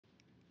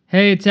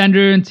Hey, it's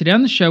Andrew, and today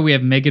on the show we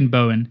have Megan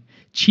Bowen,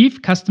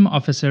 Chief Customer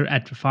Officer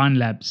at Refine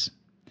Labs.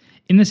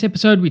 In this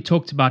episode, we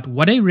talked about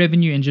what a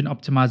revenue engine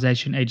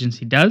optimization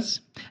agency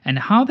does and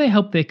how they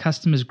help their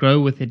customers grow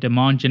with their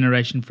demand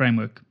generation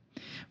framework.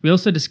 We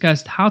also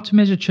discussed how to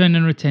measure churn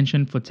and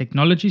retention for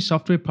technology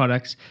software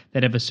products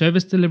that have a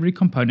service delivery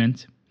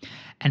component,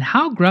 and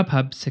how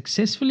Grubhub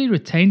successfully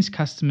retains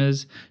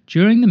customers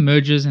during the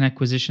mergers and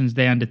acquisitions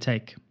they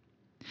undertake.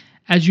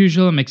 As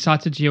usual, I'm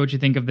excited to hear what you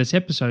think of this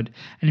episode,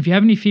 and if you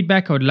have any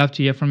feedback, I would love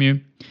to hear from you.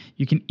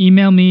 You can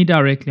email me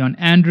directly on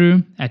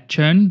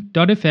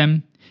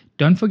andrew@churn.fm.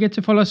 Don't forget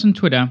to follow us on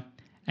Twitter,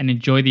 and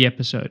enjoy the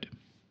episode.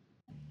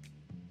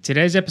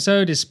 Today's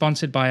episode is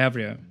sponsored by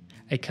Avrio,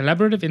 a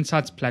collaborative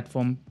insights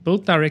platform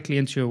built directly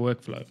into your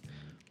workflow.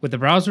 With a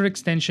browser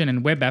extension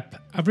and web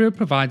app, Avrio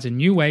provides a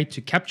new way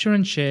to capture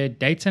and share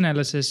data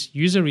analysis,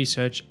 user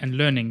research, and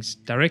learnings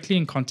directly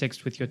in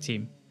context with your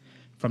team.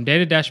 From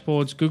data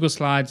dashboards, Google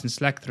Slides, and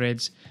Slack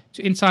threads,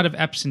 to inside of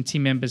apps and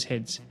team members'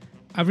 heads,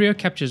 Avrio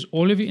captures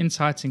all of your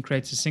insights and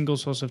creates a single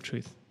source of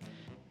truth.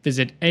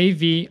 Visit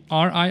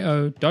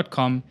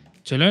avrio.com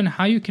to learn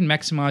how you can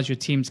maximize your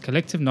team's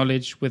collective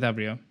knowledge with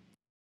Avrio.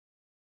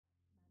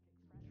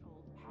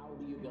 How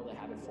do you build a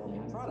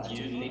habit-forming product?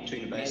 You need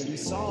to invest. And we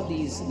saw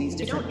these different...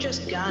 You don't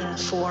just gun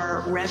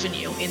for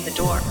revenue in the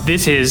door.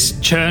 This is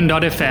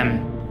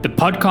Churn.fm, the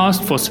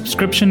podcast for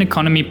subscription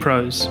economy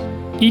pros.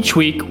 Each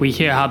week, we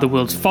hear how the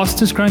world's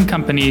fastest growing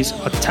companies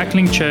are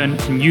tackling churn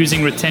and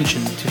using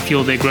retention to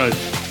fuel their growth.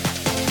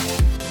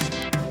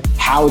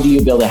 How do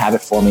you build a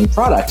habit-forming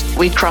product?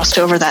 We crossed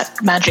over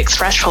that magic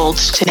threshold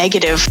to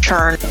negative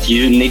churn.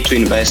 You need to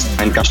invest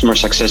in customer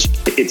success.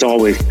 It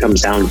always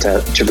comes down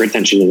to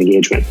retention and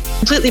engagement.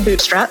 Completely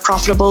bootstrapped,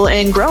 profitable,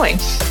 and growing.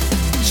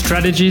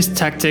 Strategies,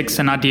 tactics,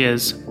 and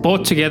ideas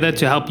brought together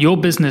to help your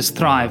business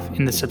thrive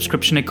in the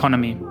subscription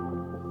economy.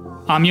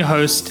 I'm your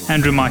host,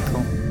 Andrew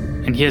Michael.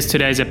 And here's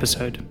today's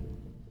episode.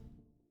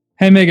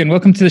 Hey, Megan,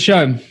 welcome to the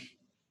show.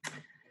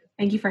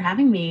 Thank you for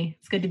having me.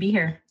 It's good to be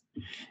here.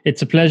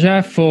 It's a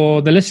pleasure.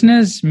 For the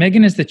listeners,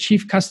 Megan is the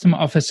Chief Customer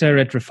Officer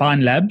at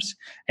Refine Labs,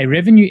 a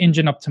revenue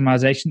engine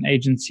optimization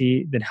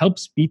agency that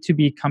helps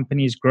B2B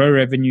companies grow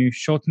revenue,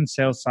 shorten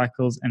sales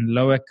cycles, and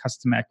lower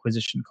customer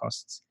acquisition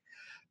costs.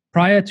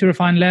 Prior to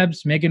Refine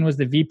Labs, Megan was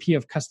the VP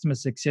of Customer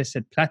Success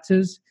at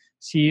Platters,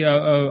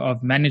 COO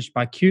of Managed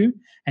by Q,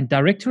 and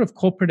Director of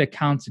Corporate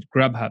Accounts at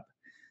Grubhub.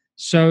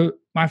 So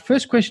my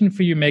first question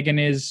for you, Megan,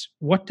 is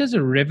what does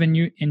a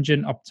revenue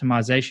engine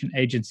optimization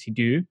agency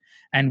do?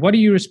 And what are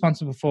you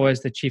responsible for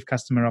as the Chief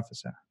Customer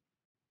Officer?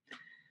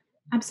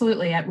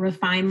 Absolutely. At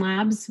Refine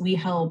Labs, we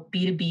help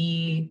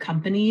B2B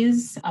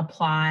companies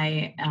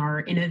apply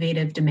our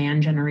innovative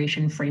demand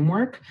generation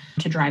framework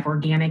to drive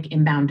organic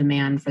inbound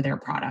demand for their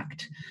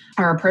product.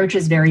 Our approach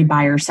is very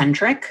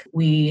buyer-centric.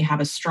 We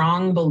have a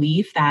strong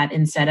belief that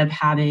instead of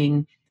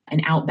having an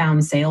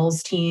outbound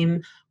sales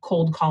team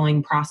cold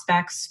calling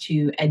prospects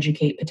to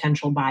educate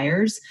potential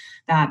buyers,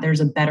 that there's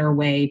a better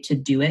way to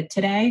do it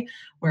today,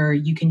 where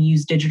you can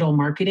use digital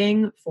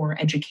marketing for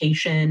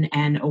education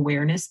and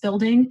awareness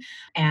building.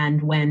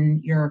 And when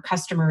your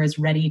customer is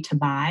ready to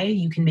buy,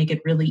 you can make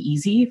it really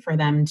easy for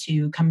them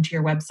to come to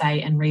your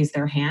website and raise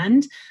their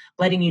hand,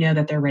 letting you know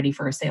that they're ready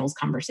for a sales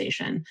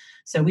conversation.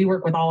 So we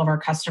work with all of our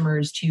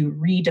customers to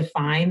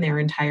redefine their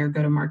entire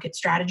go-to-market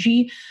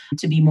strategy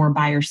to be more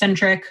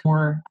buyer-centric,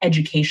 more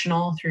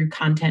educational through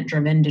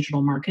content-driven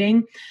digital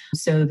marketing,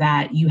 so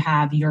that you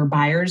have your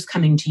buyers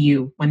coming to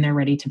you when they're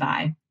ready to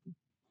buy.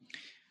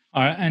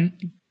 All right,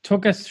 and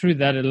talk us through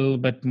that a little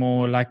bit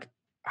more. Like,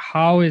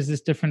 how is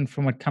this different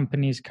from what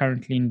companies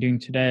currently are doing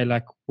today?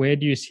 Like, where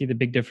do you see the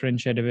big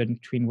differentiator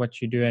between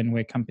what you do and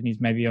where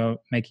companies maybe are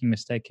making a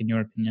mistake, in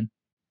your opinion?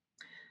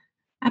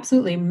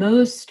 Absolutely.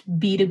 Most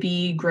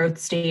B2B growth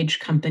stage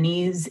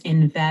companies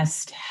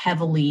invest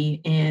heavily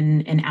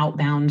in an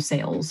outbound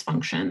sales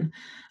function.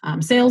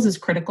 Sales is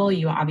critical.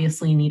 You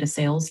obviously need a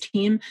sales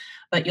team,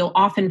 but you'll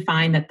often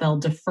find that they'll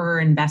defer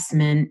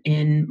investment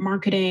in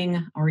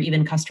marketing or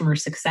even customer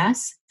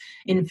success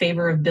in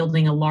favor of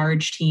building a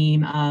large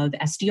team of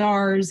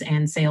SDRs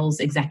and sales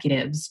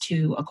executives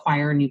to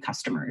acquire new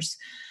customers.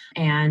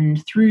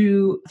 And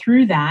through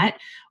that,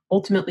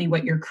 ultimately,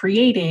 what you're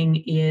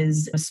creating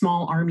is a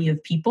small army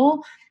of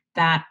people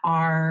that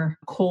are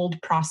cold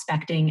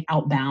prospecting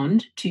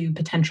outbound to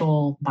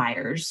potential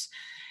buyers.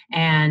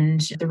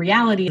 And the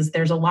reality is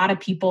there's a lot of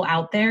people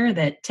out there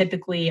that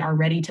typically are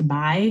ready to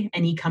buy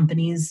any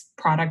company's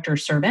product or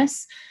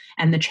service.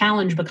 And the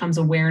challenge becomes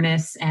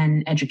awareness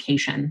and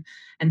education.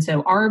 And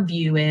so our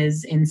view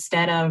is,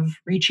 instead of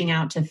reaching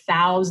out to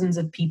thousands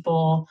of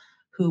people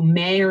who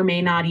may or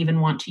may not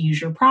even want to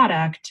use your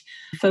product,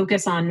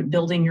 focus on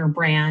building your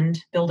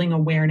brand, building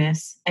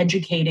awareness,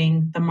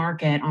 educating the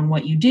market on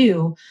what you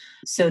do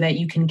so that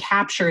you can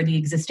capture the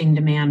existing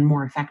demand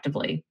more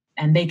effectively.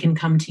 And they can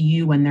come to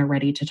you when they're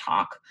ready to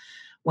talk.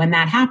 When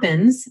that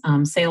happens,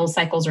 sales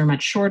cycles are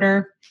much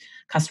shorter,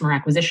 customer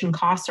acquisition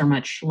costs are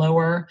much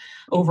lower,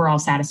 overall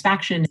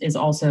satisfaction is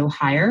also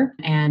higher,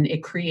 and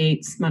it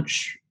creates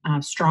much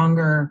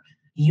stronger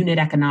unit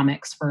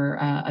economics for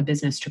a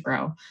business to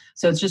grow.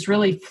 So it's just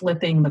really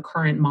flipping the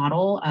current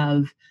model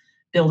of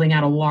building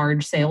out a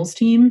large sales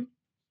team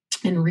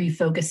and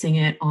refocusing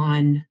it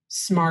on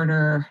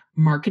smarter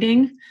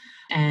marketing.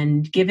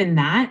 And given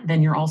that,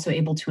 then you're also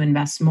able to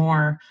invest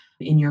more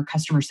in your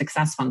customer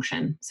success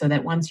function so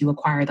that once you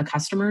acquire the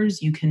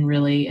customers, you can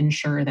really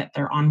ensure that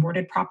they're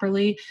onboarded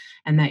properly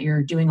and that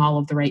you're doing all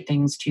of the right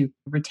things to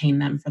retain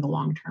them for the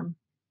long term.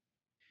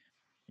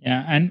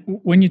 Yeah, and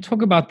when you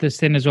talk about this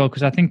then as well,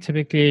 because I think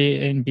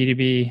typically in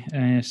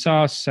B2B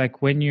SaaS,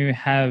 like when you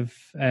have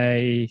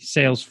a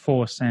sales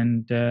force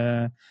and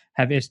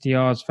have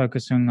SDRs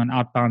focusing on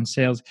outbound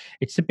sales,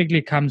 it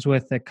typically comes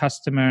with a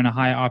customer and a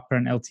higher ARPA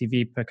and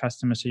LTV per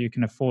customer, so you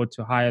can afford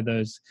to hire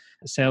those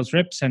sales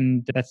reps.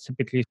 And that's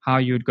typically how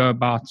you would go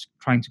about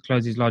trying to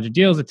close these larger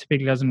deals. It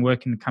typically doesn't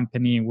work in a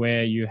company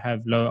where you have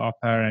low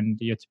ARPA and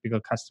your typical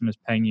customers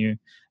paying you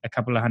a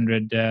couple of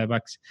 $100.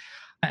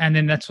 And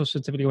then that's also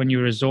typically when you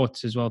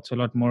resort as well to a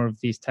lot more of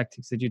these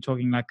tactics that you're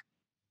talking. Like,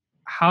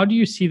 how do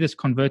you see this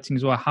converting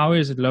as well? How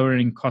is it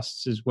lowering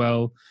costs as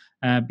well?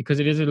 Because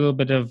it is a little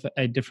bit of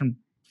a different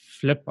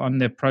flip on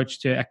the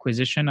approach to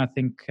acquisition. I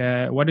think,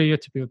 what do your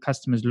typical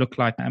customers look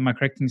like? Am I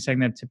correct in saying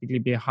that typically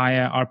be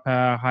higher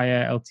ARPA,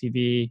 higher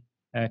LTV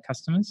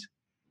customers?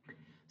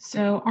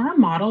 So our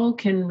model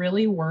can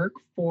really work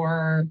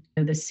for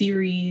the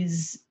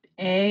Series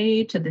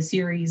A to the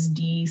Series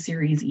D,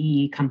 Series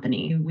E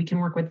company. We can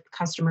work with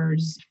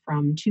customers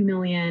from 2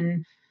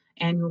 million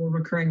annual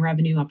recurring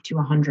revenue up to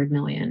 100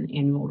 million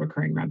annual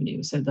recurring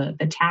revenue. So the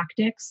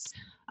tactics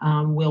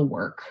will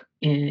work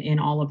in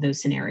all of those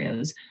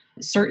scenarios.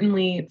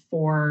 Certainly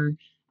for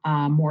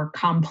more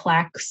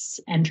complex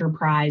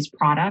enterprise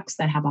products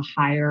that have a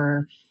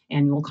higher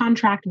annual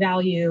contract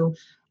value,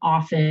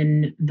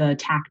 often the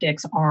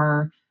tactics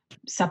are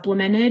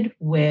supplemented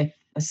with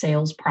a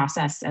sales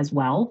process as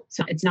well.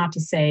 So it's not to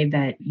say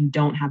that you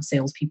don't have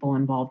salespeople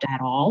involved at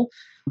all,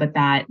 but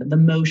that the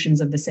motions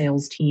of the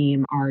sales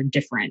team are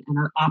different and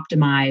are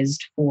optimized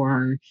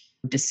for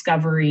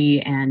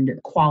discovery and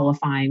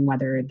qualifying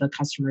whether the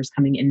customers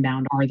coming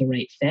inbound are the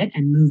right fit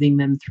and moving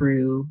them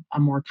through a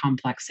more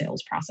complex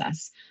sales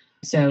process.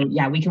 So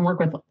yeah, we can work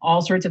with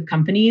all sorts of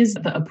companies.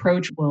 The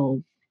approach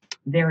will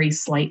vary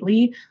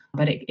slightly,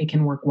 but it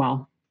can work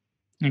well.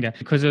 Okay,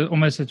 because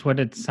it's what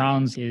it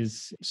sounds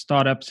is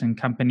startups and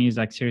companies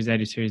like Series A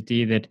to Series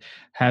D that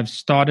have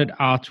started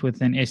out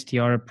with an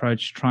SDR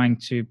approach, trying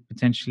to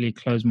potentially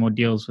close more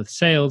deals with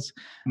sales,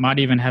 might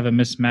even have a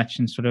mismatch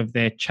in sort of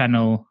their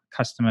channel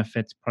customer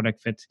fit,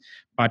 product fit,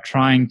 by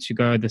trying to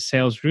go the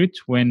sales route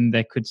when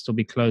they could still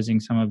be closing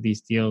some of these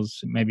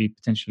deals, maybe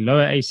potentially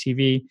lower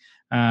ACV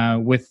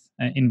with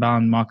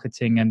inbound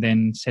marketing, and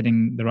then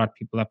setting the right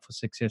people up for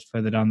success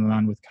further down the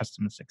line with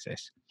customer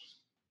success.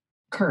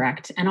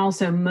 Correct. And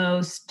also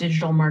most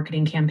digital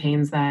marketing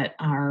campaigns that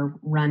are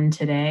run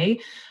today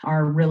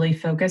are really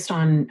focused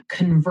on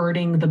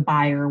converting the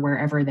buyer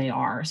wherever they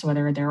are. So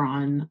whether they're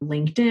on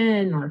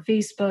LinkedIn or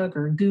Facebook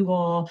or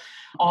Google,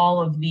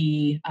 all of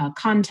the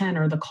content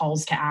or the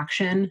calls to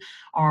action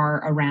are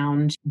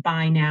around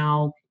buy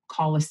now,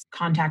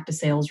 contact a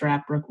sales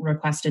rep,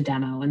 request a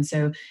demo. And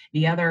so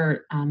the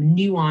other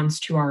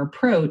nuance to our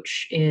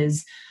approach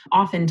is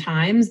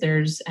oftentimes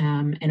there's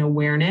an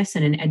awareness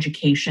and an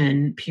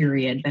education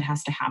period that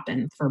has to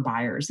happen for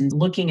buyers, and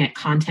looking at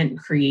content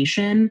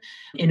creation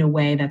in a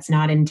way that's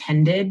not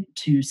intended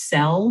to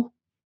sell,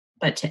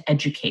 but to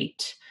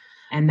educate.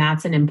 And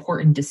that's an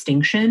important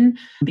distinction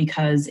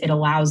because it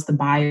allows the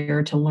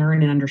buyer to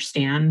learn and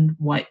understand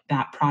what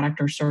that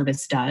product or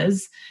service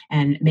does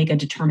and make a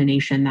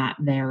determination that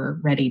they're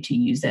ready to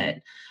use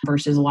it,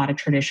 versus a lot of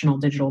traditional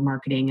digital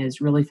marketing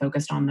is really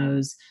focused on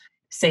those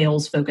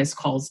sales focused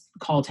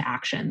call to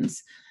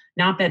actions.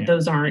 Not that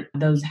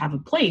those have a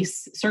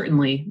place,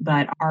 certainly,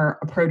 but our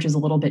approach is a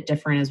little bit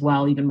different as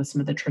well, even with some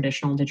of the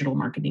traditional digital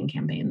marketing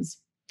campaigns.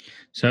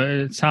 So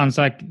it sounds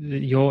like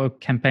your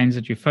campaigns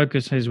that you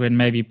focus is when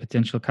maybe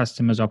potential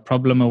customers are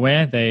problem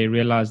aware. They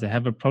realize they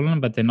have a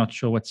problem, but they're not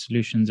sure what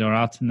solutions are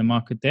out in the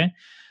market there.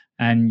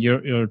 And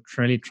you're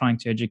really trying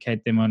to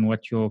educate them on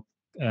what your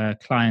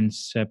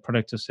client's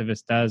product or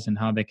service does and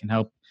how they can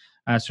help.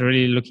 So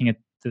really looking at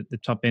the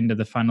top end of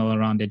the funnel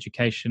around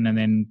education. And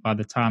then by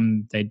the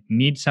time they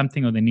need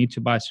something or they need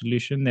to buy a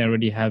solution, they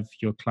already have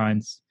your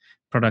client's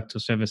product or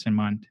service in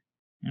mind.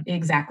 Yeah.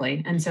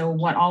 Exactly. And so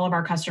what all of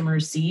our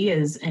customers see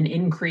is an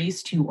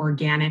increase to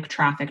organic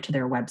traffic to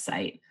their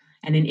website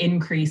and an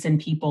increase in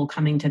people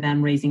coming to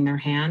them, raising their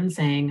hand,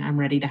 saying, I'm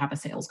ready to have a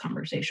sales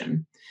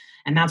conversation.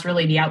 And that's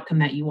really the outcome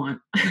that you want.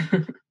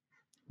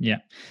 Yeah.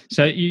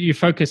 So you're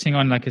focusing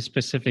on like a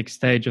specific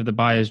stage of the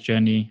buyer's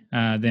journey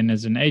then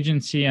as an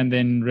agency, and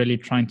then really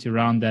trying to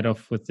round that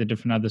off with the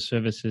different other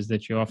services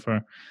that you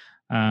offer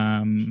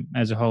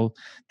as a whole.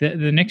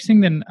 The next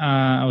thing then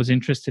I was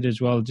interested as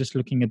well, just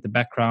looking at the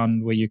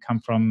background where you come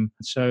from.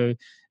 So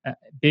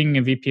being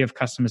a VP of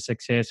customer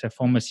success, a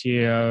former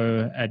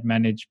CEO at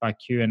Managed by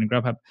Q and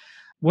Grubhub,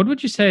 What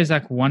would you say is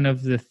like one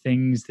of the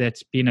things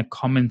that's been a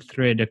common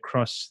thread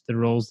across the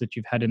roles that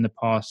you've had in the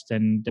past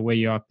and where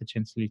you are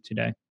potentially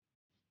today?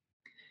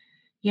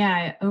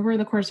 Yeah, over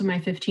the course of my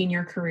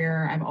 15-year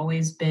career, I've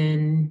always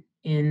been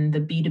in the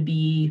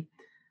B2B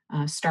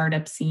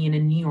startup scene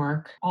in New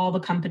York. All the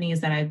companies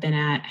that I've been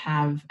at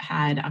have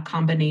had a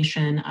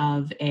combination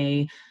of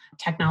a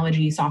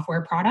technology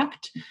software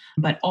product,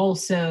 but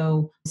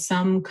also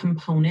some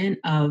component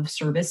of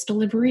service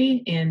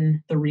delivery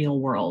in the real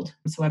world.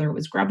 So whether it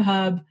was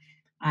Grubhub,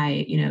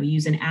 I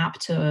use an app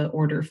to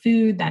order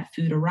food, that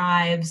food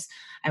arrives.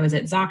 I was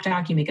at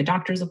ZocDoc, you make a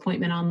doctor's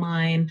appointment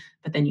online,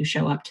 but then you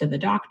show up to the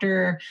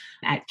doctor.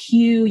 At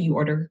Q, you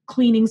order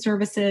cleaning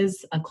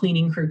services, a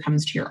cleaning crew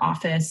comes to your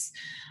office.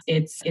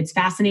 It's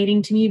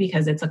fascinating to me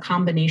because it's a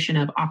combination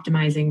of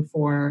optimizing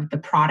for the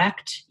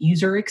product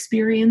user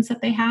experience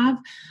that they have,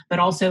 but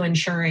also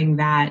ensuring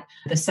that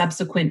the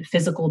subsequent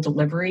physical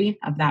delivery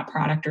of that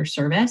product or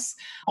service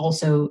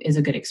also is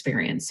a good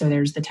experience. So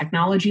there's the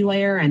technology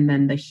layer and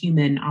then the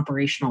human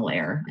operational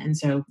layer. And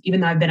so even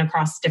though I've been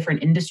across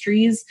different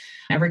industries,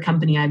 every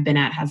company I've been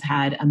at has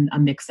had a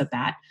mix of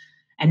that.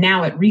 And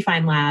now at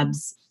Refine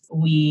Labs,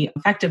 we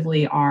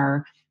effectively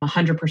are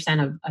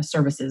 100% of a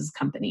services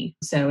company.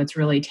 So it's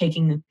really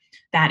taking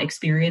that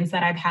experience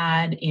that I've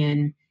had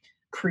in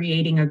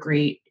creating a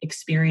great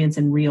experience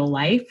in real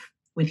life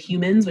with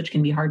humans, which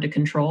can be hard to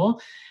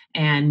control,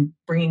 and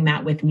bringing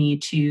that with me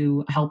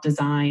to help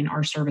design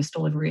our service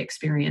delivery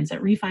experience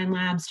at Refine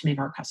Labs to make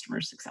our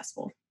customers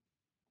successful.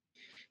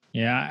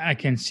 Yeah, I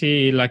can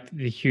see like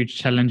the huge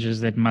challenges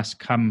that must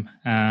come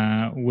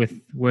with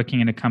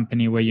working in a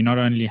company where you not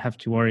only have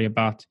to worry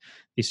about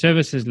the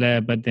services layer,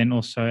 but then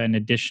also an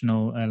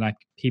additional like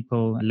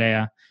people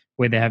layer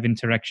where they have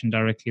interaction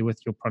directly with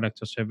your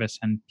product or service,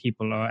 and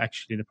people are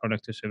actually the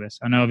product or service.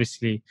 I know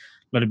obviously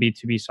a lot of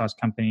B2B SaaS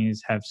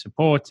companies have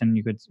support, and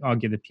you could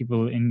argue that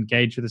people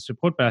engage with the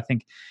support, but I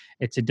think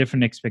it's a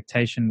different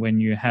expectation when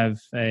you have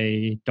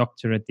a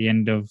doctor at the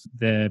end of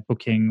the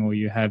booking, or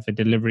you have a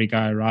delivery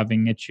guy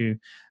arriving at you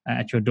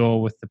at your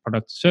door with the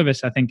product or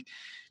service. I think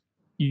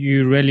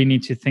you really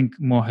need to think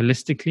more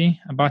holistically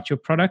about your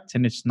product,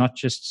 and it's not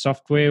just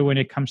software when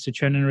it comes to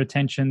churn and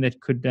retention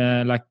that could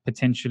like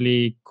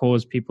potentially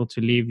cause people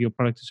to leave your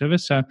product or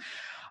service. So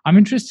I'm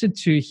interested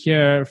to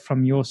hear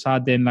from your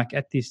side then, like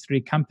at these three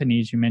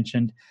companies you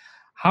mentioned,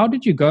 how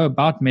did you go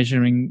about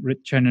measuring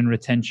churn and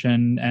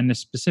retention, and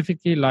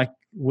specifically like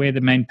where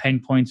the main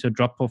pain points or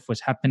drop off was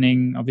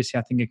happening? Obviously,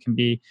 I think it can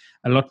be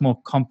a lot more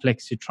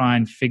complex to try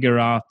and figure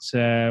out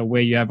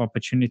where you have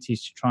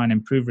opportunities to try and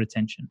improve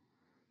retention.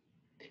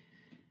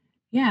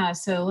 Yeah,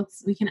 so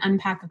we can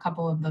unpack a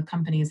couple of the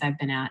companies I've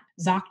been at.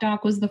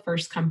 ZocDoc was the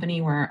first company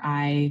where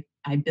I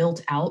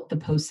built out the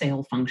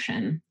post-sale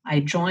function. I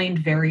joined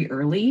very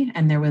early,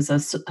 and there was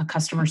a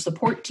customer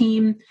support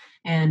team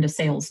and a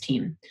sales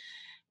team.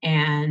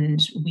 And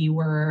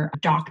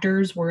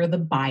doctors were the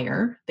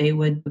buyer. They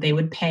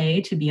would pay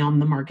to be on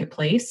the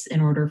marketplace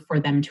in order for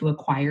them to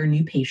acquire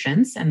new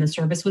patients, and the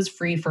service was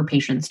free for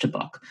patients to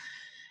book.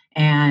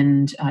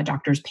 And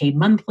doctors paid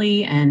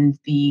monthly, and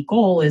the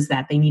goal is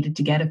that they needed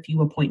to get a few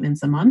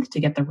appointments a month to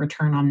get the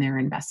return on their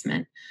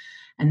investment.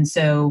 And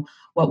so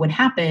what would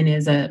happen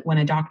is when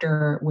a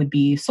doctor would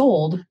be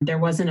sold, there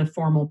wasn't a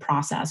formal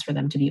process for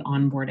them to be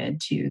onboarded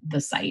to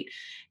the site.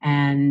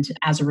 And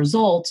as a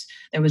result,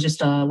 there was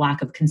just a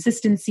lack of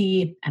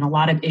consistency and a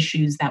lot of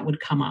issues that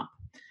would come up.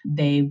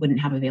 They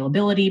wouldn't have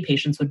availability.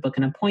 Patients would book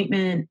an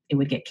appointment. It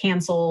would get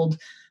canceled.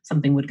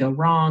 Something would go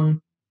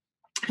wrong.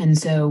 And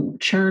so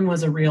churn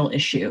was a real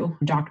issue.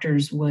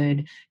 Doctors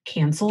would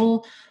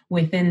cancel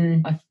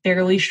within a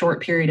fairly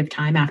short period of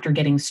time after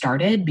getting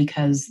started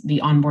because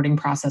the onboarding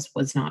process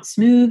was not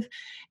smooth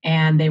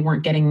and they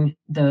weren't getting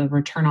the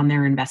return on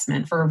their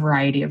investment for a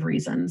variety of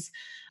reasons.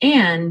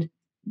 And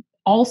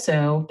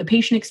also, the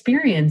patient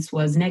experience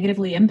was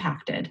negatively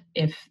impacted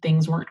if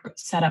things weren't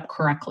set up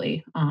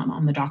correctly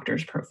on the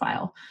doctor's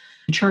profile.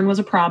 Churn was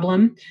a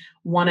problem.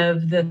 One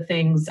of the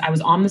things, I was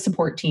on the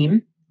support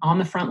team on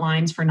the front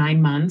lines for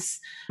 9 months.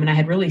 And I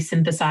had really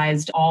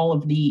synthesized all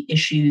of the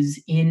issues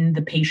in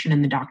the patient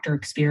and the doctor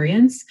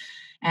experience.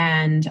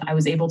 And I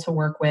was able to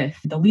work with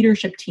the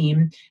leadership team,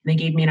 and they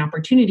gave me an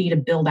opportunity to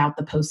build out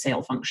the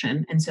post-sale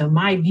function. And so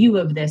my view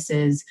of this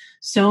is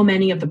so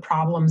many of the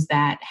problems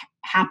that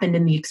happened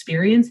in the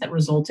experience that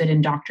resulted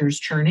in doctors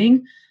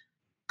churning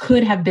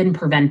could have been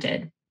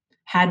prevented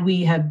had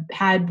we had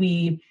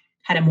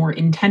a more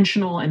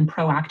intentional and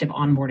proactive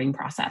onboarding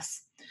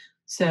process.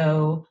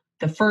 So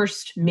the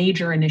first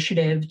major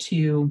initiative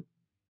to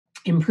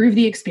improve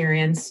the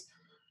experience,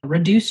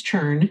 reduce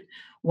churn,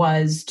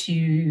 was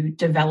to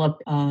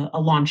develop a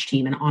launch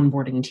team, an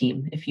onboarding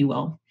team, if you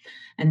will.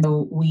 And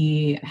so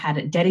we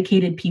had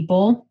dedicated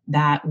people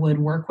that would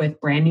work with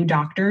brand new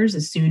doctors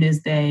as soon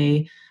as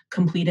they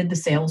completed the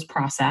sales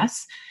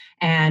process.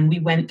 And we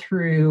went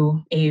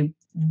through a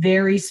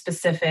very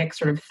specific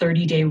sort of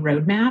 30-day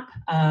roadmap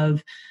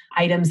of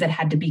items that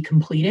had to be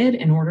completed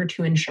in order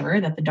to ensure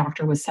that the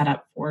doctor was set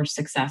up for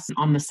success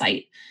on the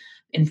site.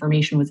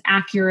 information was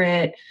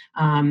accurate,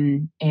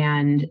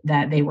 and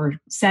that they were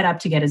set up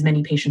to get as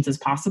many patients as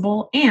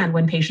possible. And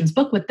when patients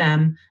book with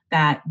them,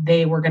 that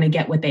they were going to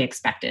get what they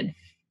expected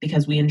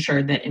because we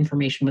ensured that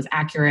information was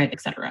accurate, et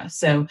cetera.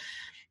 So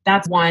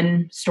that's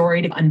one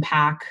story to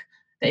unpack.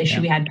 The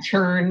issue we had,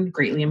 churn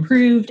greatly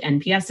improved,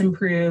 NPS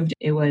improved.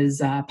 It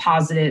was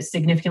positive,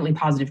 significantly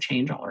positive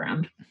change all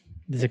around.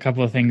 There's a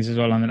couple of things as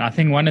well on that. I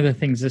think one of the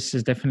things, this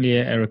is definitely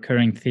a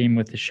recurring theme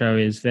with the show,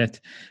 is that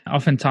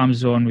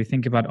oftentimes when we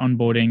think about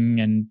onboarding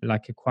and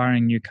like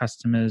acquiring new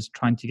customers,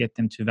 trying to get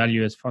them to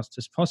value as fast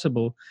as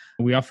possible,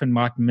 we often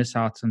might miss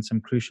out on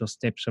some crucial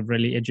steps of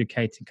really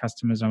educating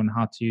customers on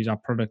how to use our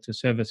product or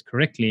service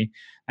correctly,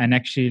 and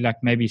actually like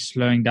maybe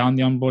slowing down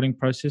the onboarding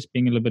process,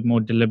 being a little bit more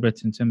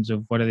deliberate in terms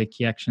of what are the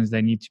key actions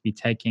they need to be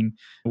taking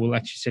will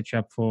actually set you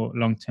up for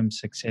long-term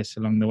success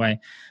along the way.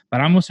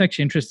 But I'm also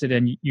actually interested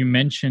in, you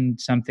mentioned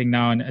something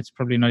now, and it's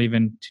probably not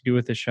even to do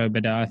with the show,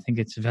 but I think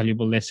it's a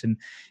valuable lesson,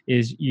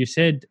 is you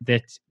said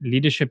that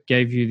leadership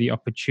gave you the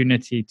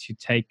opportunity to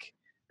take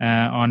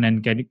on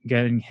and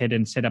going ahead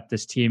and set up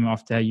this team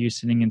after you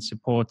sitting in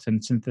support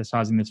and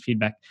synthesizing this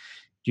feedback.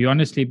 Do you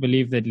honestly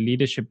believe that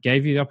leadership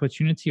gave you the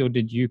opportunity, or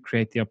did you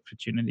create the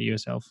opportunity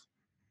yourself?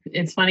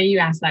 It's funny you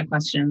asked that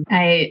question.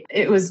 I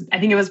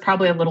think it was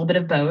probably a little bit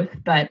of both,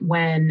 but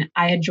when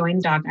I had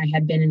joined Doc, I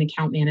had been an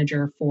account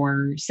manager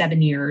for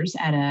 7 years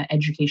at an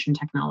education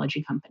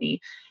technology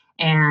company.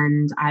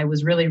 And I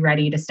was really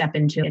ready to step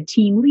into a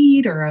team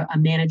lead or a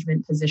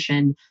management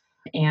position.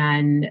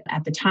 And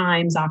at the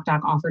time,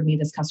 ZocDoc offered me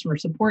this customer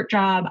support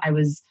job. I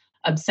was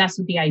obsessed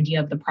with the idea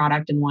of the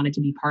product and wanted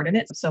to be part of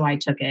it. So I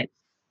took it.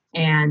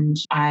 And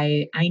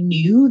I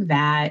knew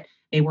that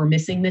they were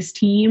missing this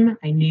team.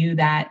 I knew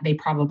that they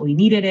probably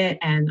needed it.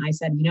 And I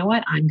said, you know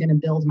what? I'm going to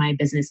build my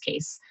business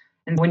case.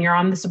 And when you're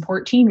on the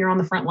support team, you're on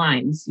the front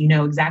lines. You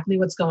know exactly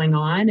what's going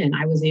on. And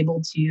I was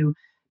able to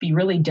be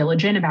really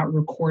diligent about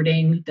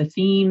recording the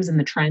themes and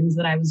the trends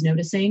that I was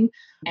noticing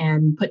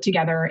and put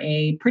together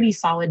a pretty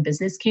solid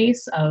business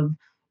case of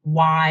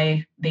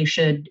why they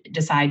should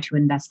decide to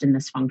invest in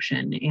this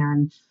function.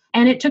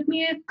 And it took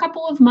me a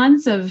couple of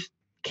months of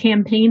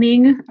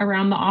campaigning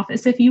around the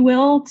office, if you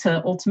will,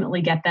 to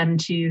ultimately get them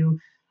to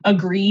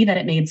agree that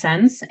it made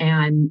sense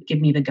and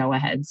give me the go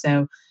ahead.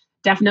 So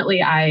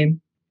definitely I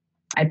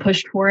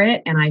pushed for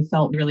it and I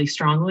felt really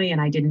strongly,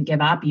 and I didn't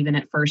give up even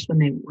at first when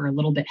they were a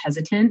little bit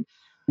hesitant.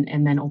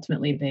 And then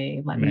ultimately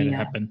they let me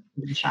happen.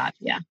 Shot.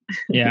 Yeah.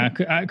 Yeah.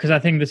 Because I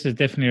think this is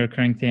definitely a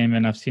recurring theme.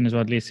 And I've seen as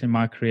well, at least in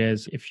my career,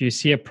 is if you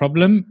see a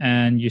problem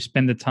and you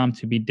spend the time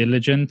to be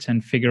diligent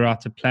and figure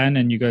out a plan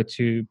and you go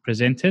to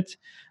present it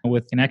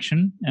with an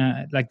action,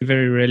 like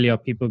very rarely are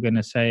people going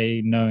to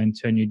say no and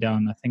turn you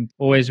down. I think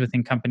always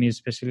within companies,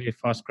 especially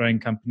fast growing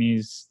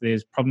companies,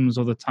 there's problems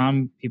all the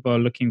time. People are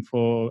looking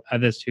for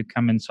others to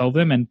come and solve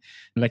them. And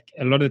like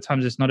a lot of the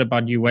times it's not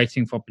about you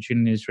waiting for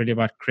opportunity. It's really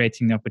about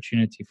creating the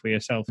opportunity for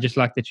yourself. Just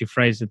like that you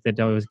phrased it, that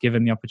I was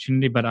given the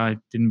opportunity, but I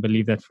didn't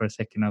believe that for a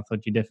second. I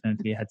thought you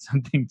definitely had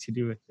something to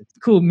do with it.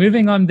 Cool.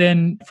 Moving on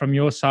then from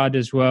your side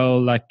as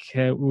well, like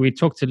we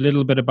talked a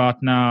little bit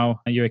about now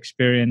your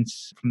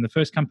experience from the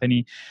first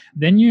company.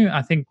 Then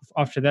I think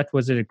after that,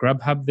 was it a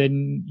Grubhub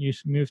then you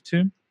moved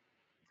to?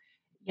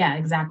 Yeah,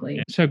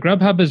 exactly. So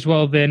Grubhub as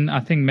well, then I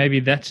think maybe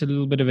that's a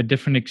little bit of a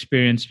different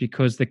experience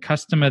because the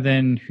customer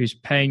then who's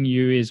paying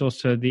you is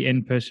also the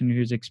end person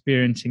who's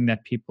experiencing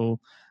that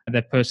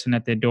person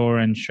at their door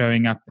and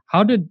showing up.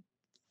 How did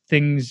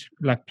things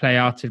like play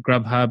out at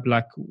Grubhub?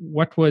 Like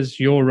what was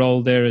your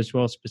role there as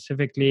well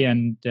specifically?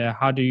 And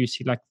how do you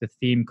see like the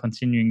theme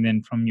continuing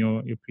then from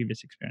your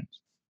previous experience?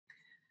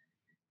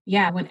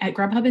 Yeah, when at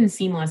Grubhub and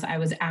Seamless, I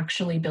was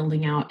actually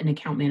building out an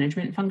account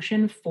management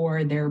function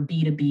for their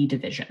B2B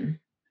division.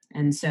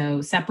 And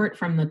so separate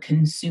from the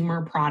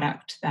consumer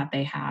product that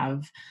they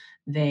have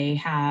a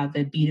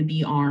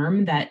B2B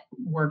arm that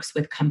works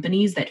with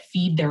companies that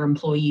feed their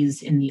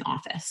employees in the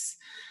office.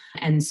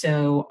 And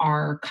so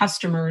our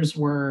customers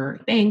were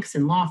banks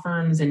and law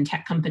firms and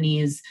tech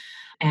companies.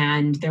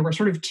 And there were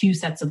sort of two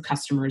sets of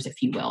customers,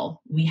 if you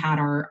will. We had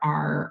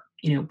our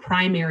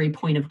primary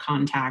point of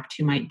contact,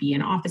 who might be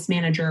an office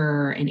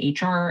manager, an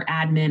HR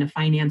admin, a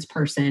finance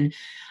person,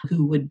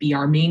 who would be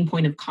our main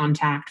point of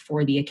contact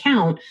for the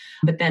account.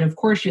 But then, of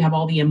course, you have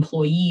all the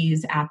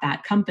employees at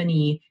that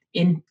company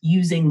in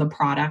using the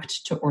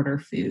product to order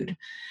food.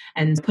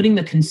 And putting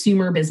the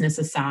consumer business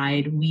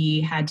aside, we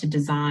had to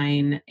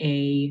design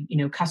a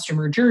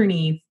customer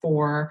journey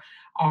for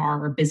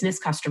our business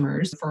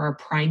customers, for our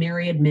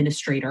primary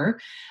administrator.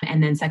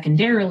 And then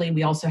secondarily,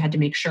 we also had to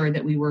make sure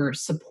that we were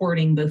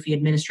supporting both the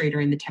administrator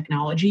and the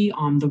technology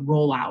on the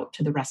rollout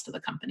to the rest of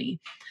the company.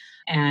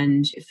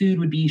 And food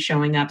would be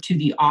showing up to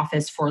the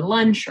office for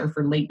lunch or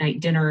for late night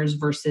dinners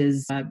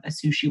versus a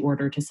sushi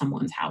order to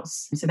someone's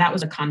house. So that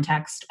was a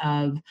context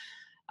of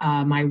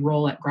my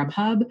role at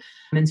Grubhub.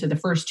 And so the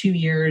first 2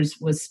 years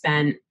was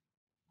spent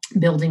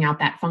building out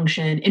that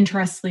function.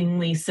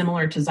 Interestingly,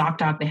 similar to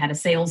ZocDoc, they had a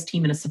sales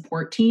team and a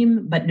support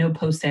team, but no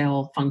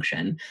post-sale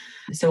function.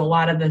 So a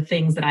lot of the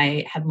things that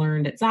I had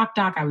learned at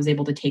ZocDoc, I was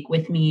able to take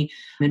with me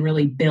and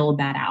really build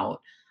that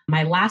out.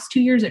 My last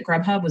 2 years at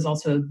Grubhub was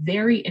also a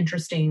very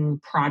interesting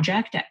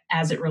project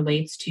as it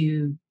relates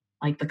to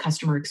like the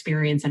customer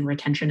experience and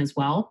retention as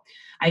well.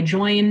 I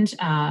joined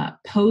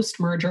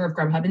post-merger of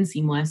Grubhub and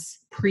Seamless,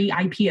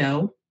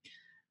 pre-IPO.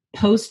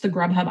 Post the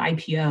Grubhub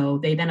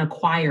IPO, they then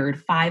acquired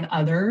 5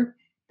 other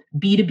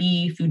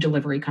B2B food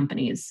delivery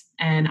companies.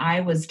 And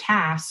I was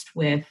tasked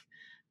with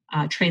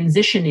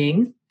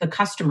transitioning the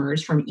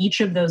customers from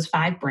each of those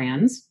 5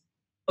 brands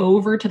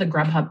over to the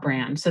Grubhub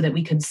brand so that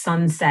we could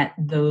sunset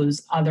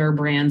those other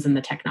brands and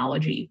the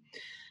technology.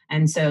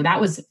 And so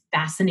that was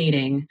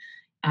fascinating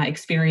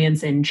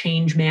experience in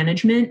change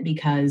management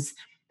because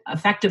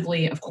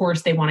effectively, of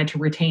course, they wanted to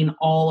retain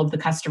all of the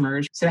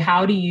customers. So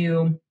how do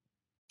you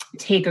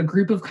take a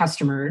group of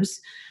customers,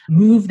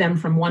 move them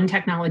from one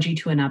technology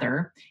to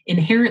another?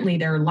 Inherently,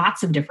 there are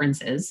lots of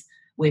differences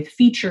with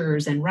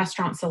features and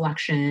restaurant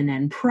selection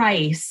and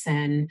price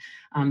and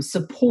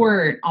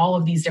support, all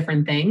of these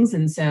different things.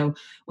 And so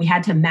we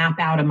had to map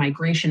out a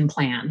migration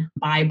plan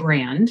by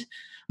brand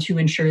to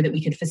ensure that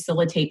we could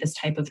facilitate this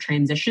type of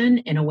transition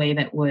in a way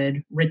that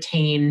would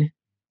retain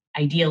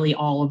ideally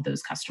all of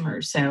those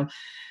customers. So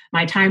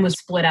my time was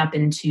split up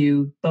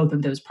into both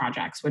of those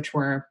projects, which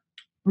were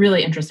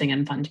really interesting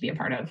and fun to be a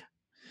part of.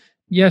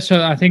 Yeah,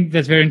 so I think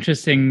that's very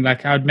interesting.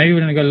 Like, I would maybe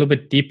want to go a little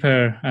bit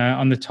deeper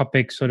on the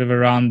topic, sort of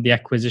around the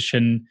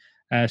acquisition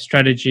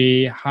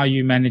strategy, how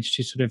you managed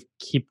to sort of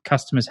keep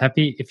customers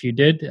happy, if you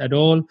did at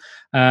all.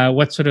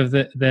 What sort of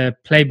the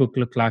playbook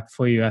looked like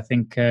for you? I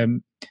think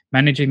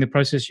managing the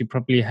process, you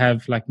probably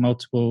have like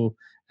multiple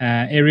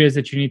areas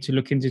that you need to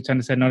look into to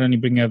understand not only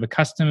bringing over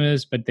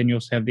customers, but then you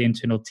also have the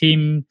internal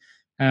team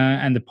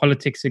and the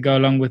politics that go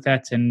along with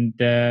that. And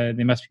there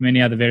must be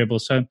many other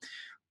variables. So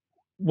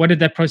what did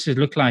that process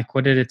look like?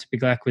 What did a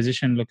typical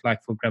acquisition look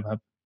like for Grubhub?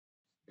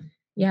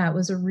 Yeah, it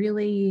was a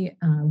really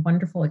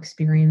wonderful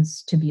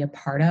experience to be a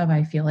part of.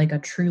 I feel like a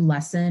true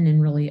lesson in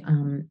really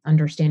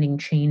understanding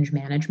change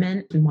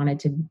management. We wanted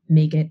to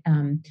make it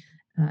an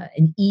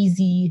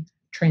easy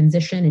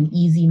transition, an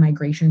easy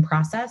migration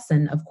process,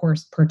 and of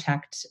course,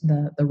 protect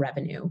the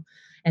revenue.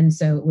 And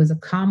so it was a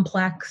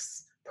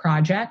complex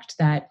project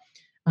that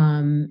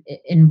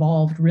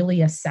involved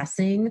really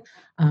assessing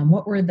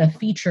what were the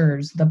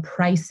features, the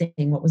pricing,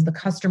 what was the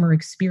customer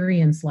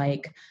experience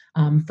like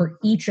for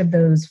each of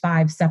those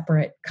 5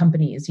 separate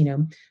companies. You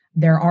know,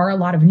 there are a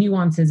lot of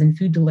nuances in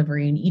food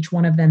delivery, and each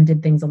one of them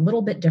did things a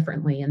little bit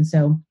differently. And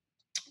so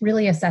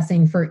really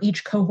assessing for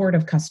each cohort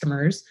of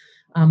customers,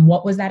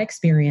 what was that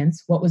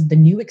experience? What was the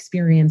new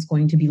experience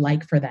going to be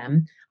like for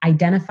them?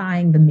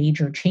 Identifying the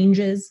major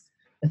changes,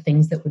 the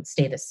things that would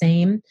stay the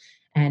same,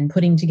 and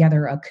putting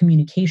together a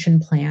communication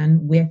plan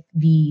with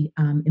the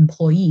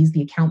employees,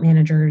 the account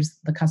managers,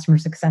 the customer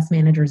success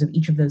managers of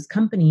each of those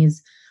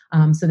companies,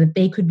 so that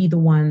they could be the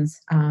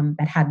ones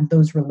that had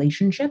those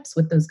relationships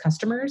with those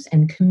customers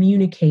and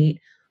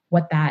communicate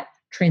what that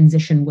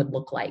transition would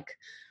look like.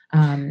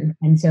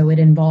 And so it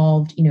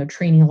involved,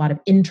 training a lot of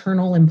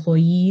internal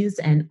employees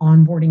and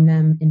onboarding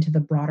them into the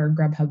broader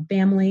Grubhub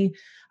family,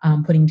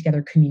 putting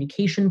together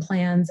communication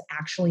plans,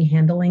 actually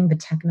handling the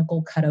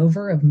technical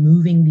cutover of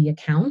moving the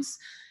accounts,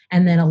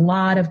 and then a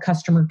lot of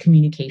customer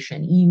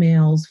communication,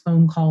 emails,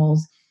 phone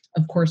calls,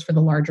 of course, for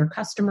the larger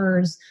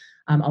customers,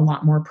 a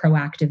lot more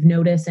proactive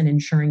notice and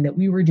ensuring that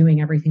we were doing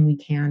everything we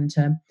can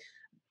to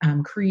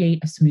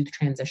create a smooth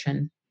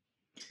transition.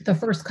 The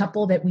first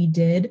couple that we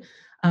did,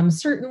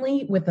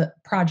 certainly with the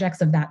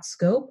projects of that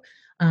scope,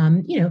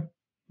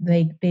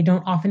 they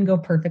don't often go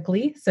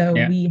perfectly. So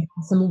we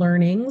had some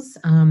learnings.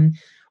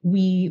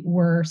 We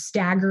were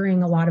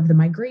staggering a lot of the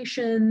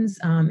migrations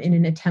in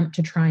an attempt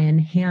to try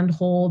and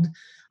handhold,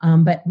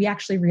 but we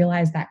actually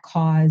realized that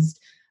caused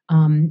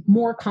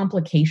more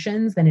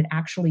complications than it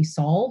actually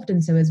solved.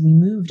 And so as we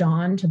moved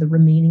on to the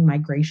remaining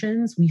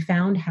migrations, we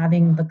found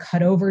having the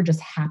cutover just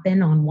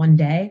happen on one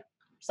day,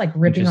 just like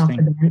ripping off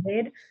the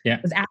Band-Aid,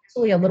 was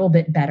actually a little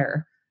bit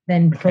better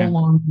than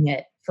prolonging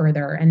it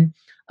further. And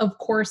of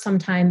course,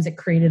 sometimes it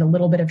created a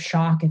little bit of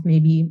shock if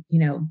maybe,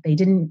 they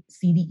didn't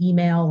see the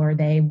email or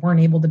they weren't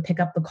able to pick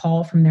up the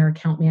call from their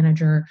account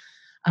manager.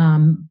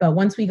 But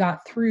once we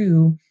got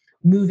through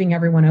moving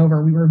everyone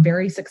over, we were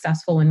very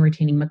successful in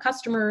retaining the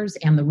customers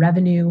and the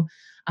revenue.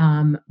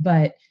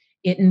 But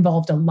it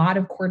involved a lot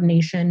of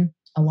coordination,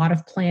 a lot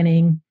of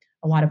planning,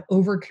 a lot of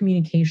over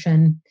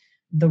communication.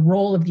 The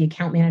role of the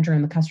account manager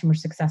and the customer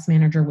success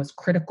manager was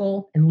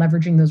critical in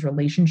leveraging those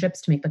relationships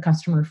to make the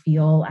customer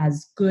feel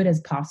as good as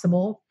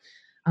possible.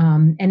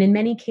 And in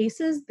many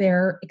cases,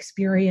 their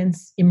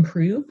experience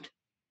improved.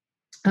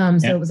 So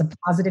it was a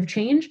positive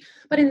change.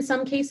 But in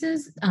some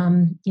cases,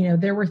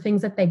 there were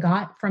things that they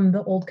got from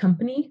the old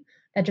company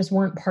that just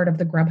weren't part of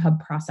the Grubhub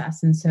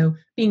process. And so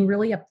being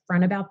really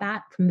upfront about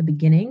that from the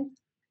beginning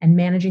and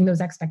managing those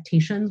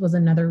expectations was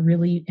another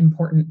really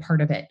important part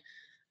of it.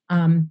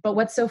 But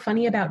what's so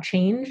funny about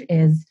change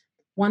is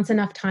once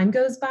enough time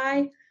goes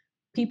by,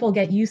 people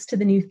get used to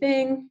the new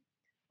thing.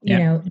 You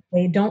know,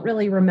 they don't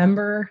really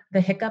remember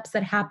the hiccups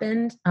that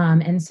happened.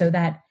 And so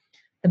that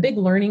the big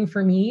learning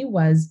for me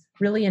was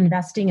really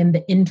investing in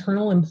the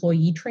internal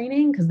employee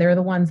training, because they're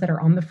the ones that are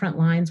on the front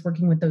lines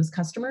working with those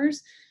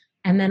customers.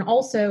 And then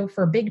also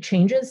for big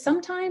changes,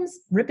 sometimes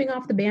ripping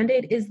off the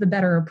Band-Aid is the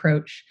better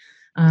approach.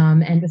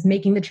 And just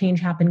making the change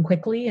happen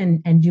quickly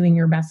and doing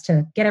your best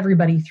to get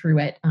everybody through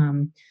it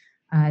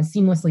as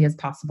seamlessly as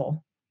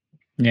possible.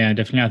 Yeah,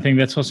 definitely. I think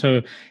that's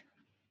also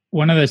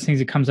one of those things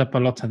that comes up a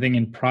lot, I think,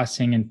 in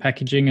pricing and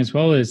packaging as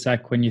well, is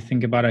like when you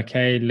think about,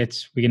 okay,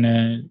 we're going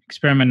to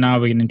experiment now,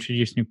 we're going to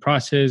introduce new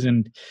prices,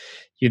 and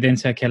you then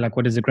say, okay, like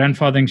what is the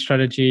grandfathering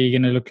strategy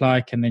going to look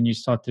like? And then you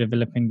start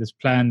developing this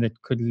plan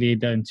that could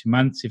lead into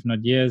months, if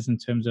not years, in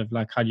terms of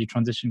like how do you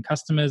transition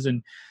customers.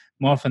 And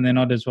more often than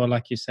not as well,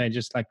 like you say,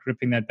 just like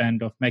ripping that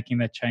band off, making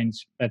that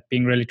change, but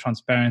being really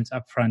transparent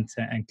upfront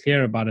and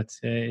clear about it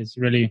is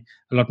really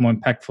a lot more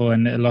impactful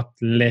and a lot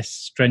less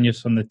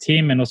strenuous on the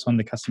team and also on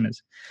the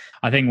customers.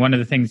 I think one of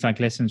the things, like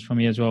lessons for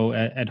me as well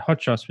at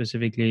Hotjar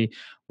specifically,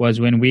 was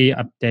when we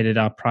updated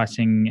our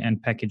pricing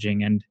and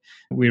packaging, and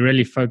we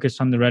really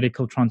focused on the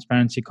radical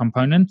transparency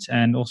component,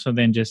 and also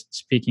then just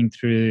speaking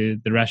through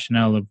the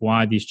rationale of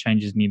why these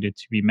changes needed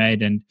to be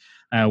made and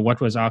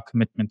what was our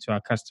commitment to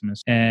our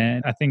customers.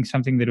 And I think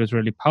something that was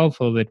really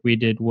powerful that we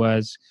did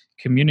was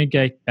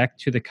communicate back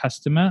to the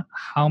customer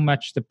how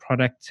much the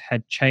product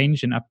had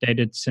changed and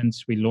updated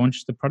since we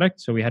launched the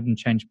product. So we hadn't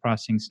changed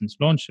pricing since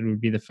launch. It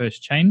would be the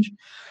first change.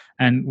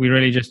 And we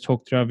really just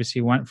talked through,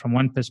 obviously, from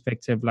one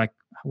perspective, like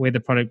where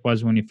the product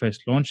was when we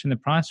first launched in the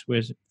price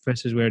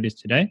versus where it is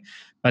today,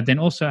 but then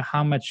also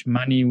how much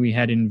money we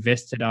had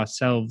invested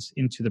ourselves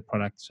into the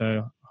product.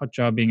 So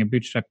Hotjar being a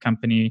bootstrap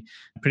company,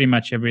 pretty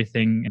much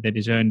everything that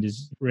is earned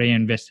is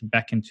reinvested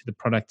back into the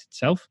product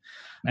itself.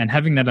 And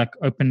having that like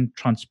open,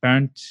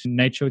 transparent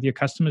nature with your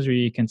customers, where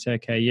you can say,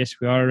 okay, yes,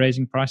 we are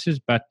raising prices,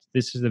 but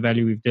this is the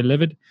value we've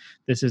delivered.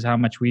 This is how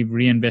much we've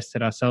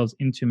reinvested ourselves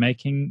into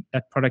making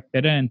that product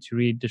better and to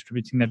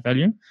redistributing that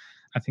value,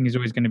 I think is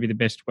always going to be the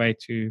best way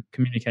to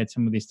communicate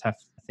some of these tough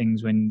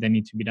things when they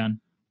need to be done.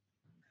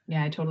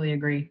 Yeah, I totally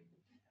agree.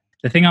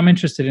 The thing I'm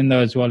interested in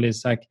though as well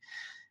is like,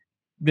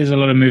 there's a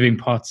lot of moving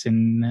parts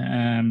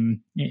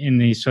in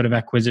these sort of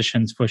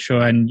acquisitions for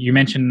sure. And you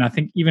mentioned, I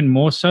think even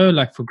more so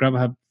like for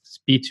Grubhub's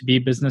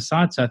B2B business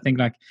side. So I think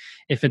like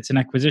if it's an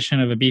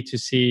acquisition of a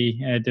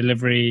B2C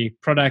delivery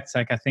product,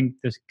 like I think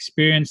the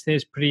experience there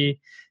is pretty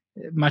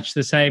much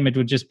the same. It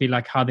would just be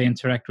like how they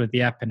interact with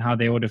the app and how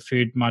they order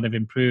food might have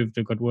improved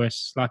or got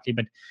worse slightly.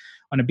 But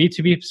on a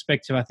B2B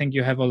perspective, I think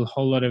you have a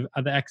whole lot of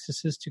other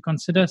accesses to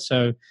consider.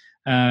 So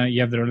you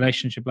have the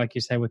relationship, like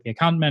you say, with the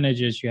account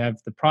managers. You have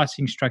the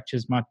pricing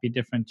structures might be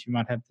different. You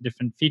might have the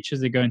different features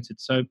that go into it.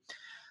 So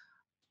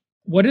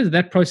what does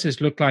that process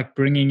look like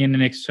bringing in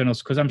an external?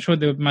 Because I'm sure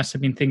there must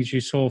have been things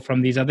you saw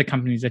from these other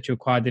companies that you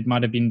acquired that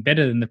might have been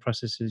better than the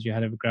processes you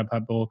had at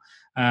Grubhub, or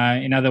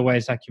in other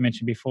ways, like you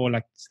mentioned before,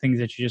 like things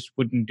that you just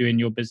wouldn't do in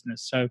your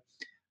business. So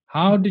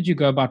how did you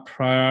go about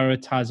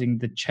prioritizing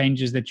the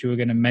changes that you were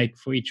going to make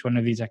for each one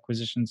of these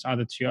acquisitions,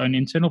 either to your own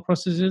internal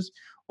processes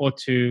or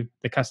to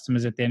the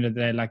customers at the end of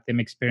the day, like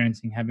them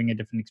having a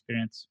different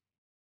experience?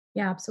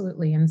 Yeah,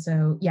 absolutely. And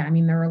so, yeah, I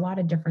mean, there are a lot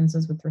of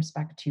differences with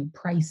respect to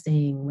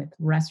pricing, with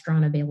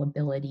restaurant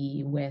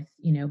availability, with,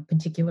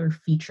 particular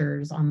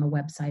features on the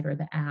website or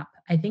the app.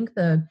 I think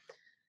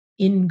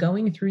in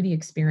going through the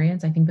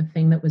experience, I think the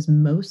thing that was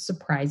most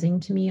surprising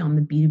to me on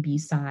the B2B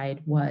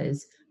side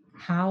was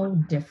how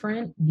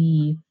different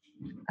the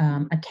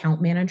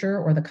account manager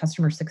or the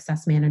customer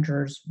success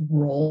manager's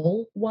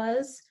role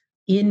was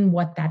in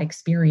what that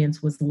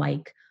experience was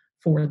like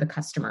for the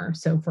customer.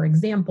 So for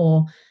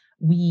example,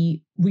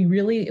 we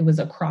really, it was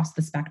across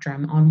the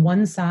spectrum. On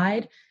one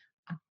side,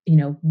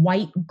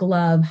 white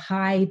glove,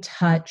 high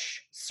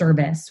touch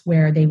service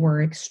where they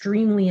were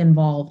extremely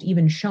involved,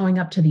 even showing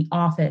up to the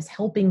office,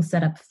 helping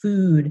set up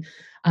food,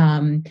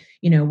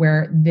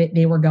 where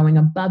they were going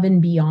above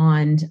and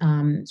beyond,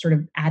 sort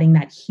of adding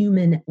that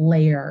human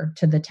layer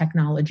to the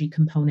technology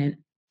component,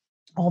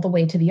 all the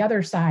way to the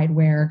other side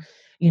where,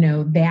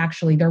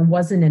 there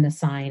wasn't an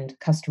assigned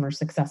customer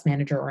success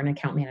manager or an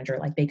account manager.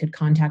 Like they could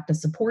contact a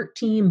support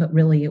team, but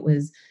really it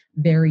was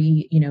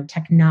very,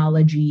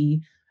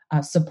 technology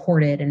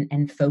supported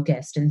and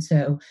focused. And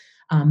so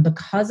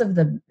because of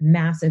the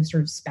massive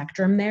sort of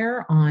spectrum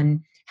there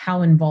on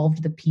how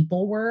involved the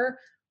people were,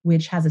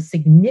 which has a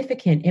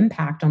significant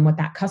impact on what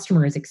that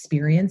customer is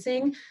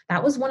experiencing,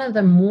 that was one of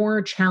the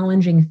more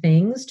challenging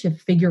things to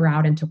figure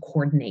out and to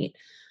coordinate.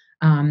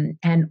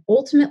 And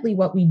ultimately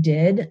what we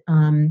did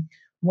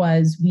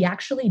was we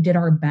actually did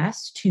our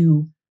best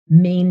to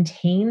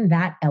maintain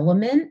that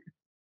element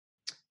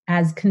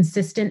as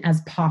consistent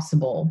as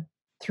possible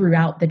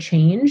throughout the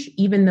change,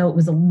 even though it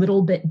was a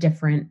little bit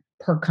different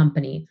per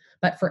company.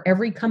 But for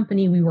every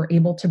company, we were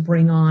able to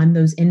bring on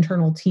those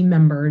internal team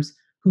members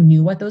who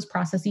knew what those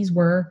processes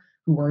were,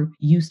 who were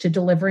used to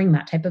delivering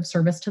that type of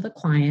service to the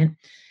client.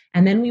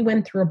 And then we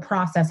went through a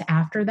process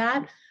after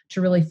that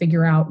to really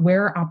figure out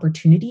where are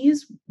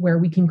opportunities where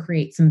we can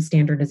create some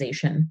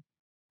standardization.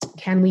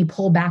 Can we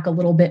pull back a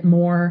little bit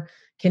more?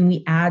 Can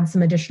we add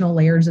some additional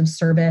layers of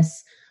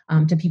service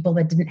to people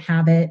that didn't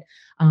have it?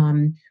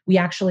 We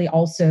actually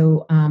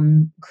also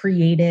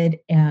created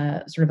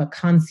sort of a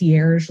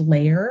concierge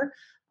layer,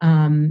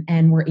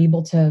 and we're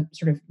able to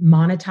sort of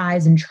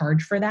monetize and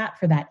charge for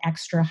that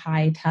extra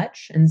high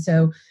touch. And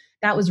so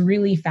that was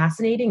really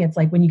fascinating. It's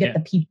like when you get the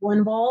people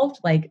involved,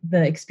 like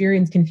the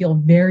experience can feel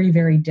very,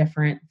 very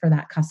different for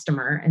that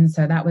customer. And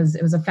so it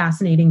was a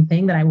fascinating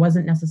thing that I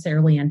wasn't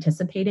necessarily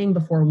anticipating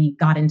before we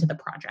got into the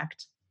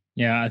project.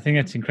 Yeah, I think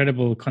that's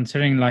incredible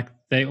considering like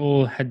they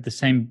all had the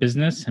same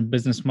business and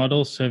business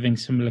model serving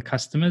similar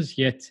customers,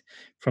 yet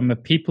from a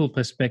people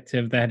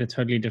perspective, they had a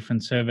totally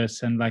different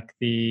service, and like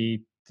the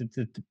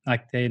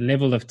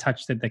level of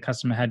touch that the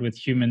customer had with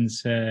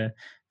humans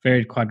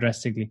varied quite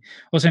drastically.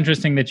 Also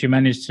interesting that you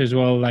managed to as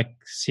well like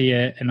see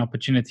an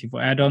opportunity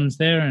for add-ons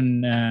there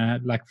and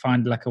like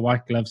find like a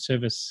white glove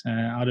service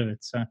out of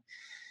it. So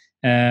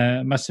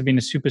it must have been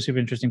a super, super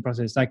interesting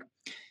process. Like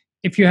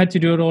if you had to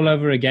do it all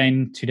over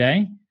again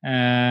today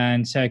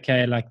and say,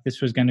 okay, like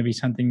this was going to be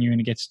something you're going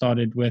to get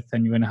started with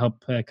and you're going to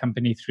help a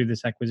company through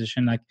this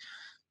acquisition, like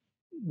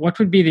what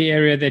would be the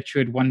area that you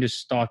would want to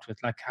start with?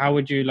 Like, how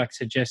would you like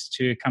suggest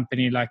to a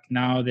company like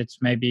now that's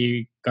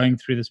maybe going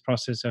through this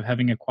process of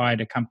having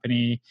acquired a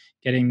company,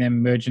 getting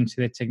them merged into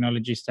their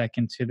technology stack,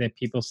 into their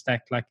people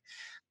stack? Like,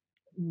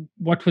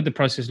 what would the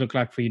process look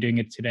like for you doing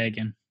it today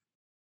again?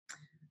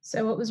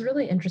 So it was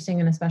really interesting,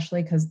 and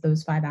especially because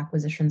those 5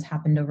 acquisitions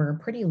happened over a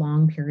pretty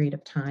long period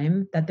of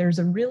time, that there's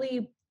a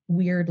really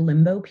weird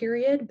limbo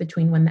period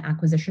between when the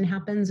acquisition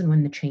happens and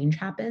when the change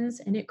happens.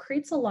 And it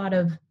creates a lot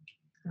of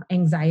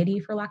anxiety,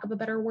 for lack of a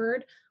better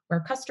word,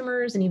 where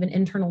customers and even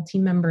internal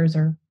team members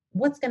are,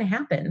 what's going to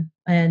happen?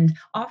 And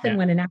often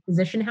when an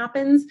acquisition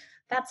happens,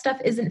 that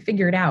stuff isn't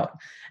figured out.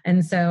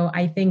 And so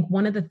I think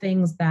one of the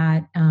things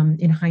that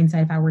in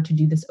hindsight, if I were to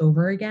do this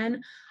over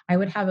again, I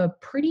would have a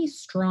pretty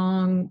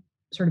strong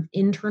sort of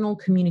internal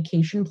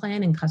communication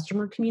plan and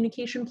customer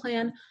communication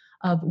plan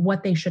of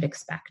what they should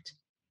expect.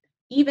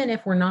 Even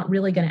if we're not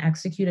really going to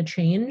execute a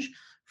change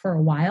for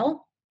a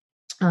while,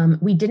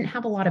 we didn't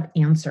have a lot of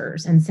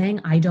answers, and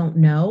saying I don't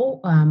know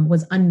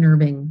was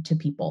unnerving to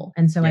people.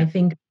 And so I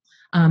think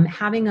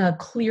having a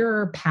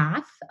clearer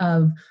path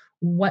of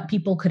what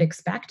people could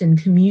expect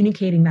and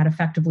communicating that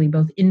effectively,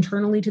 both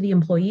internally to the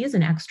employees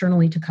and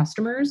externally to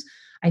customers,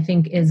 I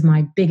think is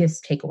my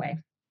biggest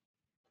takeaway.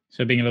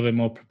 So being a little bit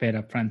more prepared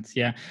up front.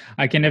 Yeah,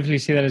 I can definitely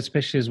see that,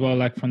 especially as well,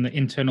 like from the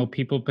internal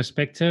people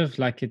perspective,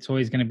 like it's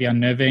always going to be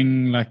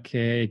unnerving. Like,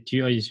 is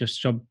your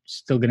job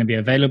still going to be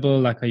available?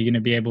 Like, are you going to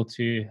be able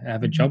to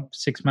have a job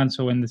 6 months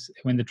or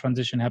when the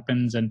transition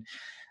happens? And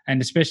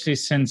especially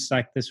since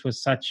like this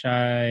was such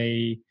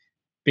a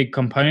big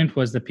component,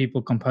 was the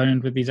people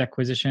component with these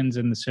acquisitions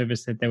and the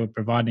service that they were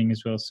providing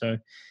as well. So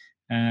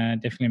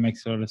definitely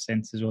makes a lot of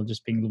sense as well,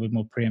 just being a little bit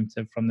more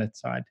preemptive from that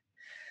side.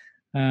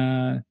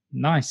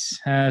 Nice.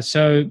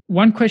 So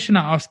one question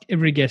I ask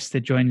every guest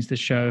that joins the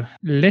show: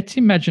 let's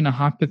imagine a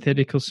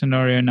hypothetical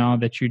scenario now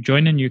that you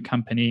join a new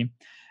company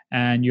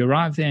and you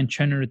arrive there and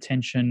churn and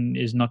retention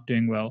is not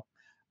doing well.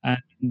 And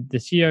the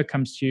CEO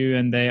comes to you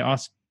and they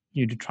ask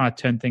you to try to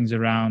turn things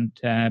around,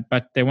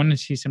 but they want to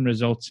see some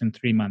results in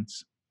 3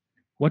 months.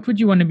 What would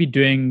you want to be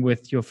doing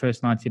with your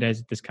first 90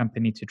 days at this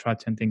company to try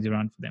to turn things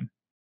around for them?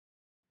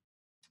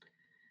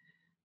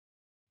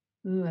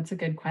 Ooh, that's a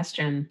good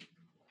question.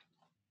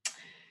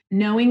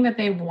 Knowing that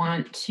they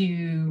want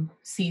to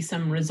see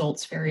some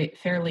results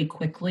fairly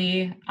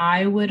quickly,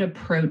 I would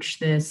approach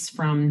this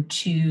from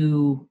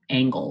 2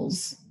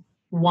 angles.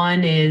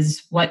 One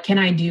is, what can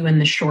I do in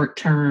the short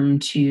term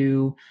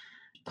to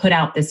put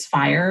out this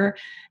fire?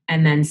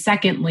 And then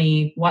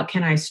secondly, what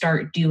can I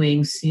start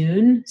doing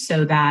soon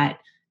so that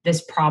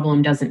this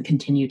problem doesn't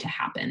continue to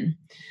happen?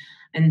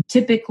 And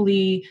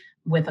typically,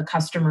 with a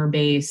customer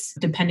base,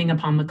 depending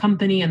upon the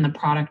company and the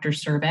product or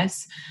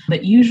service.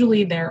 But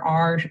usually there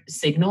are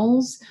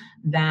signals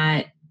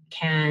that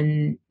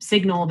can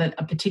signal that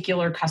a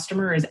particular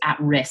customer is at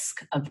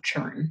risk of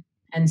churn.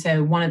 And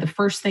so one of the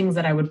first things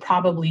that I would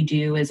probably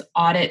do is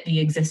audit the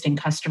existing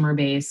customer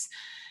base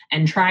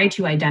and try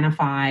to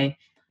identify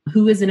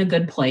who is in a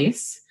good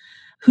place,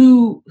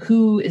 who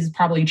is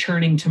probably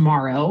churning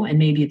tomorrow and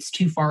maybe it's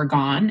too far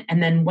gone,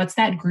 and then what's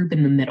that group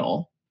in the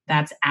middle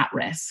that's at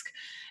risk.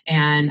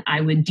 And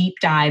I would deep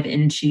dive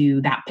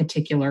into that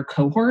particular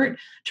cohort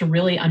to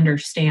really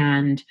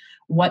understand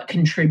what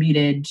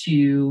contributed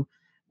to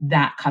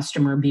that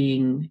customer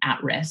being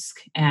at risk,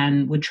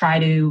 and would try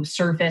to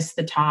surface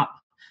the top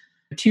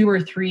 2 or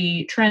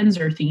 3 trends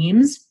or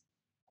themes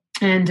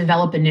and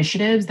develop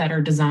initiatives that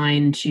are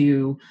designed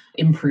to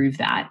improve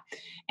that.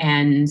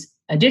 And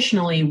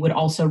additionally, would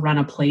also run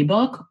a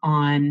playbook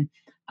on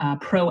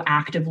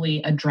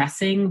proactively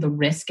addressing the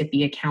risk at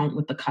the account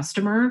with the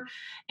customer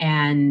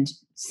and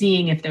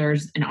seeing if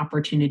there's an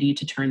opportunity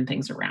to turn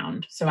things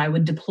around. So I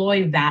would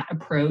deploy that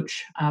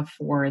approach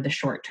for the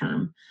short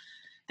term.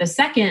 The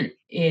second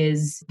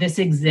is this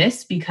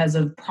exists because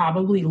of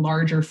probably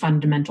larger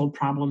fundamental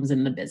problems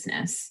in the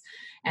business.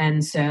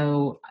 And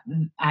so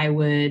I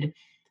would,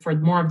 for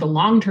more of the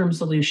long-term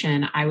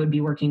solution, I would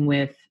be working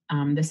with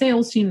the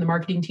sales team, the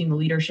marketing team, the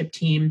leadership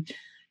team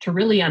to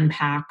really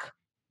unpack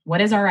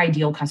what is our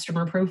ideal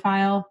customer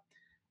profile?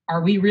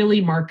 Are we really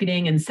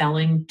marketing and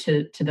selling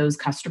to those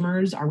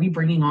customers? Are we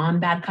bringing on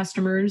bad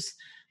customers?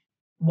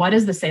 What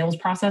does the sales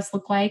process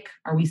look like?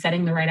 Are we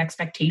setting the right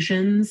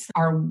expectations?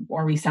 Are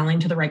we selling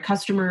to the right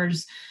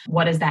customers?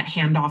 What does that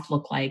handoff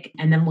look like?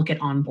 And then look at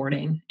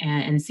onboarding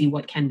and see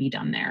what can be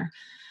done there.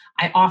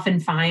 I often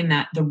find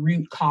that the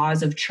root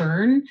cause of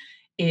churn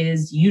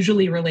is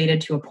usually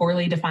related to a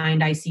poorly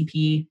defined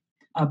ICP,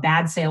 a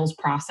bad sales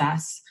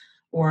process,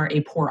 or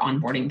a poor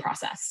onboarding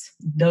process.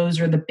 Those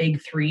are the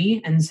big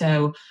three. And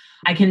so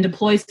I can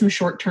deploy some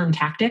short-term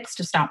tactics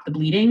to stop the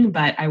bleeding,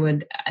 but I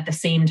would at the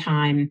same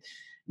time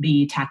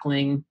be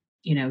tackling,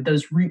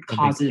 those root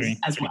causes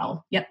as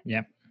well. Yep.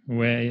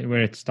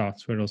 Where it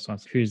starts, where it all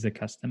starts. Who's the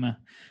customer?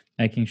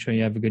 Making sure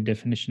you have a good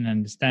definition and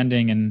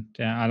understanding. And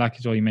I like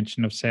as well you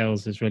mentioned of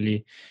sales is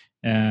really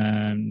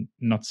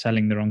not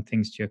selling the wrong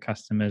things to your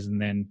customers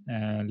and then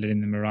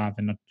letting them arrive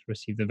and not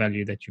receive the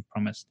value that you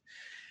promised.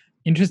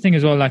 Interesting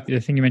as well, like the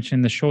thing you mentioned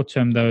in the short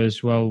term though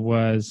as well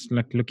was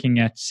like looking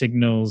at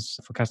signals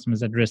for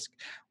customers at risk.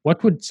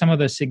 What would some of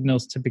those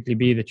signals typically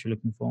be that you're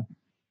looking for?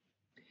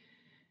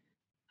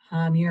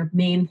 Your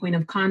main point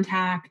of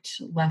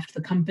contact left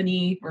the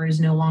company or is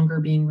no longer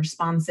being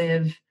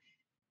responsive.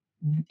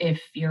 If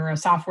you're a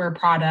software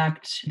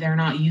product, they're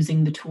not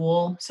using the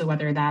tool. So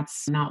whether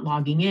that's not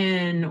logging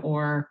in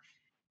or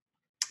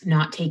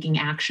not taking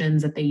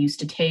actions that they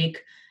used to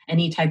take,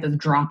 any type of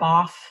drop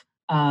off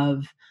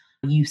of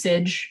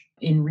usage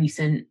in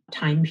recent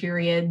time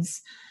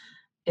periods,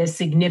 a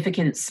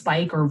significant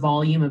spike or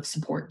volume of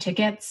support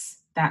tickets,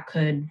 that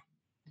could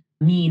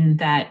mean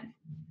that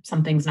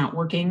something's not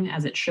working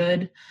as it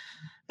should.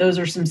 Those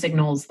are some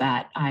signals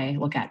that I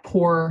look at.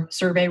 Poor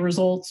survey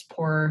results,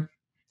 poor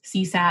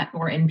CSAT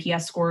or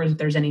NPS scores, if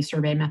there's any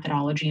survey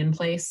methodology in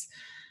place.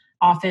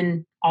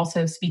 Often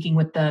also speaking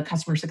with the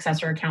customer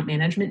success or account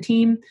management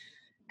team,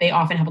 they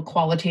often have a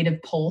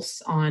qualitative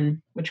pulse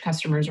on which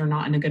customers are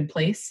not in a good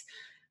place.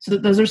 So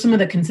those are some of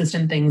the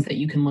consistent things that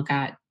you can look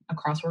at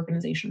across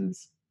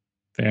organizations.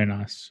 Very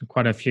nice.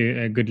 Quite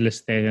a good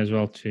list there as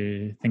well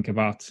to think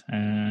about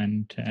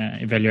and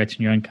evaluate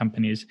in your own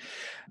companies.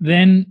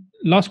 Then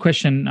last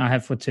question I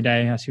have for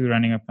today, I see we're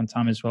running up on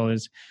time as well,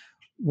 is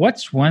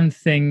what's one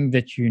thing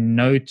that you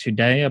know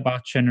today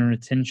about churn and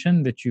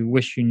retention that you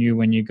wish you knew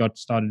when you got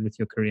started with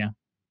your career?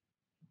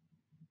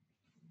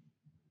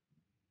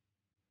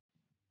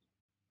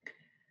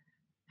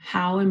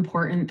 How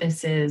important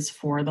this is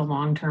for the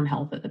long-term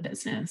health of the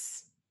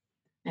business.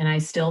 And I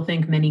still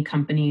think many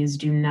companies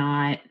do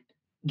not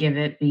give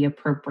it the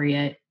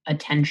appropriate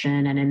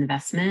attention and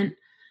investment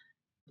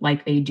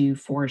like they do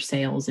for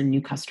sales and new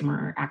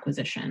customer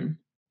acquisition.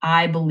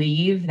 I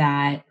believe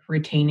that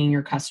retaining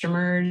your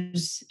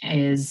customers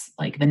is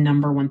like the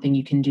number one thing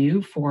you can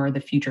do for the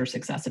future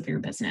success of your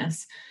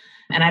business.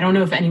 And I don't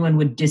know if anyone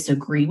would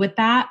disagree with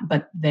that,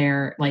 but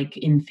they're like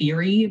in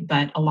theory,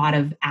 but a lot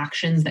of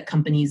actions that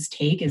companies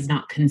take is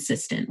not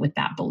consistent with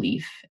that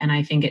belief. And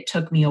I think it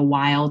took me a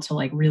while to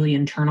like really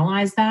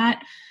internalize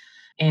that.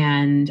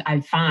 And I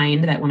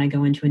find that when I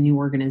go into a new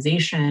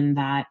organization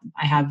that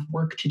I have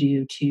work to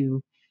do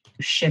to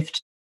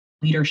shift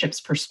leadership's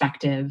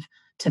perspective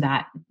to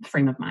that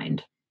frame of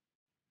mind.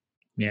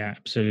 Yeah,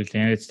 absolutely.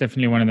 And it's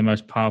definitely one of the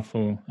most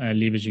powerful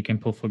levers you can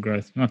pull for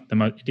growth.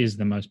 It is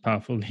the most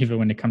powerful lever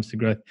when it comes to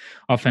growth.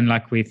 Often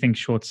like we think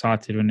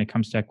short-sighted when it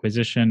comes to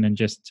acquisition and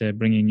just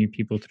bringing new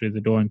people through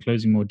the door and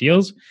closing more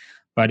deals.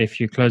 But if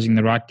you're closing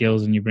the right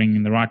deals and you're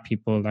bringing the right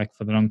people, like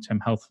for the long-term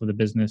health for the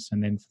business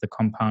and then for the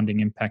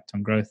compounding impact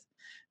on growth,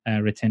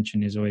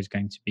 retention is always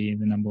going to be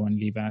the number one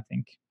lever, I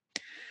think.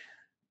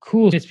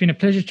 Cool. It's been a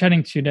pleasure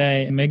chatting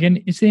today. Megan,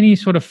 is there any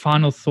sort of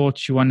final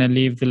thoughts you want to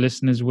leave the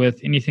listeners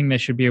with? Anything they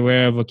should be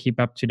aware of or keep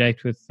up to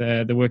date with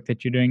the work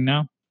that you're doing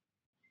now?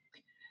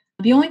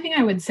 The only thing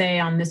I would say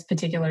on this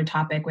particular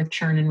topic with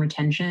churn and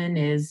retention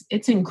is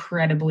it's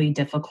incredibly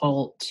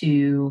difficult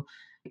to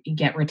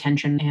get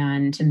retention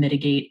and to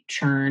mitigate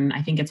churn.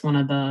 I think it's one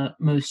of the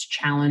most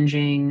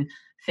challenging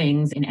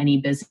things in any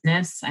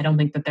business. I don't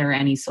think that there are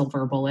any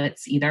silver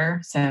bullets either.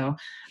 So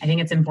I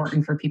think it's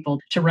important for people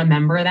to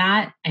remember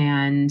that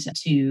and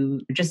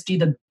to just do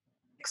the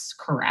basics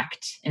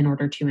correct in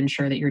order to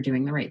ensure that you're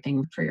doing the right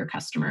thing for your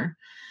customer.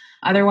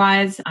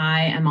 Otherwise,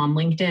 I am on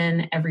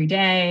LinkedIn every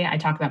day. I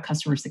talk about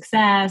customer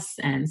success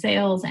and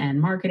sales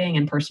and marketing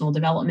and personal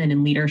development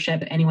and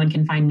leadership. Anyone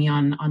can find me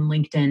on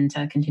LinkedIn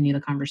to continue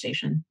the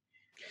conversation.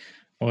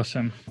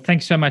 Awesome.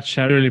 Thanks so much.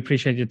 I really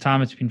appreciate your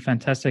time. It's been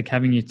fantastic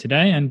having you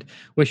today and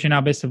wish you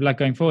now best of luck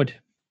going forward.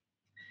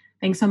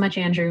 Thanks so much,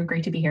 Andrew.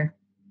 Great to be here.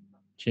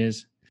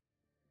 Cheers.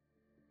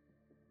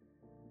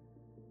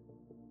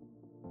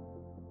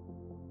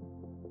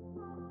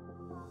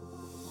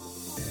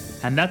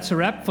 And that's a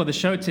wrap for the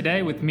show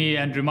today with me,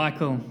 Andrew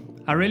Michael.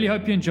 I really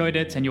hope you enjoyed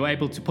it and you're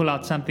able to pull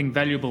out something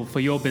valuable for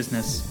your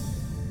business.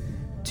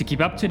 To keep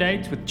up to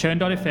date with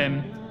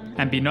Churn.fm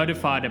and be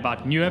notified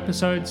about new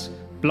episodes,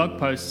 blog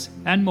posts,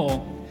 and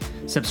more,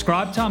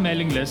 subscribe to our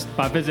mailing list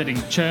by visiting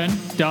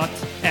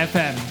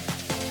Churn.fm.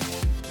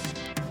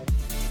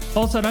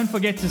 Also, don't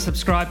forget to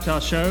subscribe to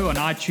our show on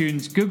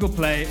iTunes, Google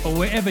Play, or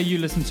wherever you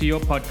listen to your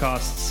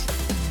podcasts.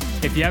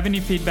 If you have any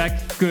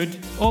feedback, good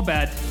or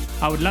bad,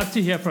 I would love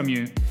to hear from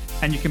you,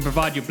 and you can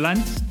provide your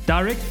blunt,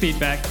 direct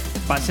feedback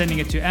by sending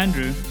it to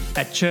Andrew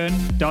at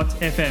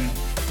churn.fm.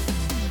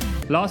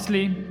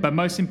 Lastly, but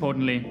most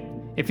importantly,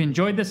 if you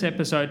enjoyed this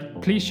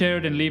episode, please share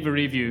it and leave a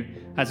review,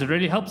 as it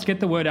really helps get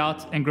the word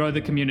out and grow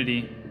the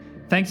community.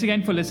 Thanks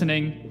again for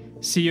listening.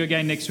 See you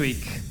again next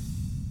week.